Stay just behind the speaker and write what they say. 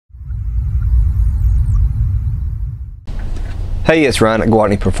Hey, it's Ryan at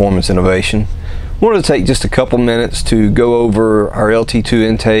Gwatney Performance Innovation. Wanted to take just a couple minutes to go over our LT2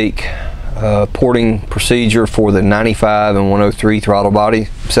 intake porting procedure for the 95 and 103 throttle body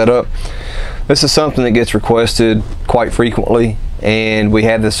setup. This is something that gets requested quite frequently, and we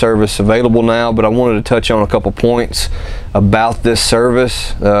have this service available now, but I wanted to touch on a couple points about this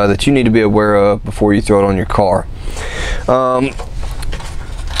service that you need to be aware of before you throw it on your car.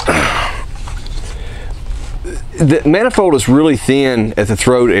 The manifold is really thin at the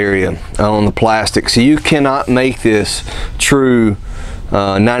throat area on the plastic, so you cannot make this true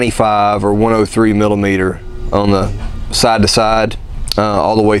 95 or 103 millimeter on the side to side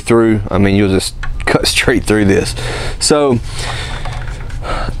all the way through. I mean, you'll just cut straight through this. So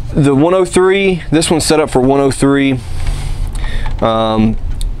the 103, this one's set up for 103.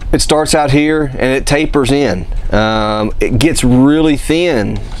 It starts out here and it tapers in. It gets really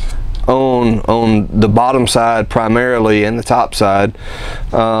thin on the bottom side primarily and the top side,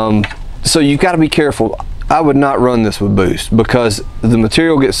 so you've got to be careful. I would not run this with boost because the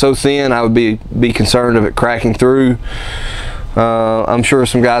material gets so thin. I would be concerned of it cracking through. I'm sure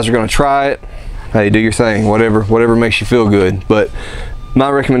some guys are going to try it. Hey, do your thing, whatever makes you feel good, but my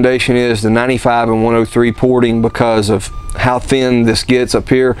recommendation is the 95 and 103 porting. Because of how thin this gets up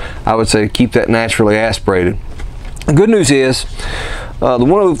here, I would say keep that naturally aspirated. The good news is the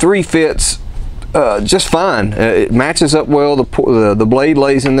 103 fits just fine. It matches up well. The blade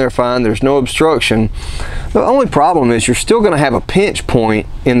lays in there fine. There's no obstruction. The only problem is you're still going to have a pinch point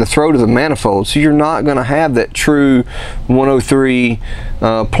in the throat of the manifold, so you're not going to have that true 103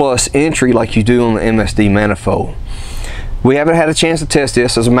 plus entry like you do on the MSD manifold. We haven't had a chance to test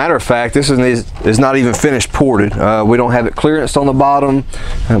this. As a matter of fact, this is not even finished ported. We don't have it clearanced on the bottom.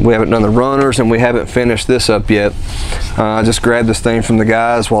 We haven't done the runners, and we haven't finished this up yet. I just grabbed this thing from the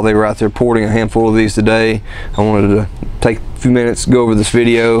guys while they were out there porting a handful of these today. I wanted to take a few minutes to go over this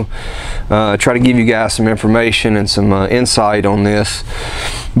video, try to give you guys some information and some insight on this.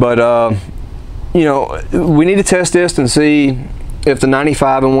 But you know, we need to test this and see if the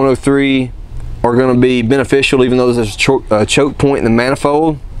 95 and 103 are going to be beneficial, even though there's a choke point in the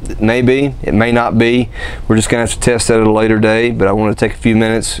manifold. It may be, it may not be. We're just going to have to test that at a later day, but I want to take a few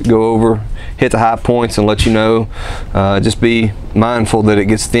minutes, go over, hit the high points, and let you know. Just be mindful that it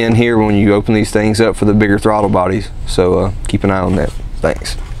gets thin here when you open these things up for the bigger throttle bodies, so keep an eye on that.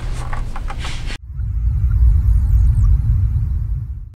 Thanks.